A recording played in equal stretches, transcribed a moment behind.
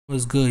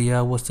What's good,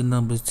 y'all? What's the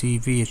numbers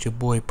TV? It's your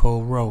boy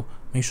Poe Rowe.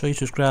 Make sure you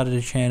subscribe to the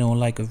channel and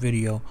like a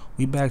video.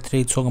 We back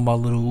today talking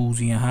about Lil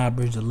Uzi and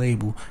Highbridge, the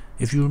label.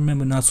 If you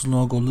remember, not so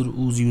long ago, Lil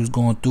Uzi was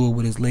going through it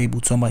with his label,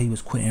 talking about he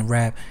was quitting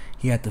rap.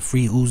 He had the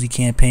Free Uzi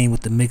campaign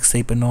with the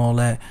mixtape and all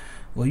that.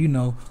 Well, you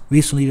know,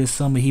 recently this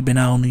summer he been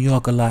out in New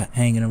York a lot,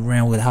 hanging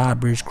around with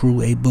Highbridge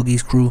crew,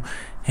 Boogie's crew,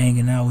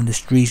 hanging out in the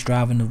streets,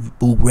 driving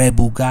the red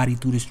Bugatti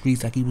through the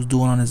streets like he was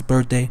doing on his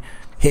birthday,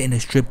 hitting the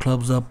strip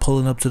clubs up,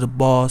 pulling up to the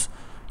bars.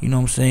 You know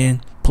what I'm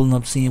saying? Pulling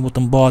up, seeing what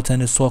them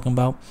bartenders talking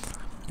about.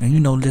 And you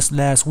know, this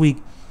last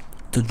week,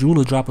 the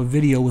jeweler dropped a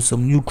video with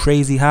some new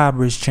crazy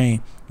Highbridge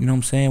chain. You know what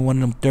I'm saying? One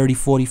of them 30,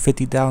 40,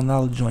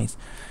 $50,000 joints.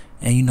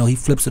 And you know, he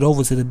flips it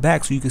over to the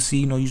back so you can see,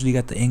 you know, usually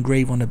got the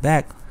engrave on the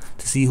back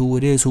to see who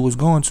it is, who it's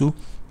going to.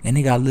 And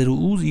they got Lil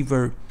Uzi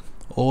vert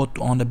all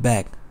on the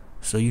back.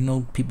 So you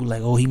know, people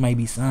like, oh, he might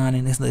be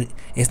signing.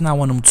 It's not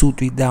one of them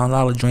 $2,000,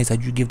 $3,000 joints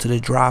that you give to the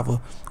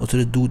driver or to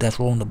the dude that's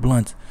rolling the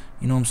blunts.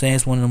 You know what I'm saying?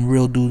 It's one of them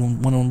real dudes,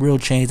 one of them real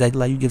chains that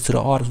like you give to the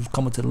artist who's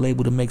coming to the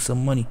label to make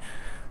some money.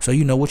 So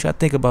you know what y'all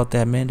think about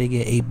that, man? They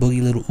get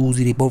Boogie, Lil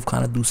Uzi. They both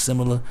kind of do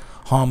similar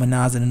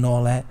harmonizing and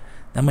all that.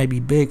 That might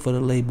be big for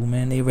the label,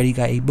 man. They already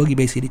got Boogie,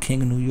 basically the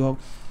king of New York.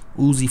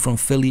 Uzi from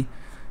Philly.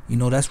 You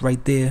know, that's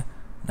right there.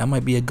 That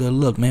might be a good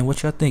look, man.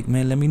 What y'all think,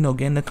 man? Let me know.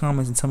 Get in the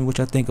comments and tell me what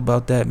y'all think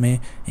about that,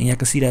 man. And y'all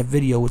can see that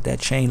video with that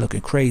chain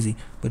looking crazy.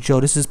 But yo,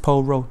 this is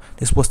Poe Rowe.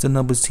 This What's the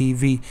Numbers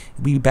TV.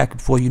 We be back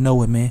before you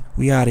know it, man.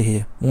 We out of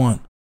here.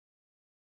 One.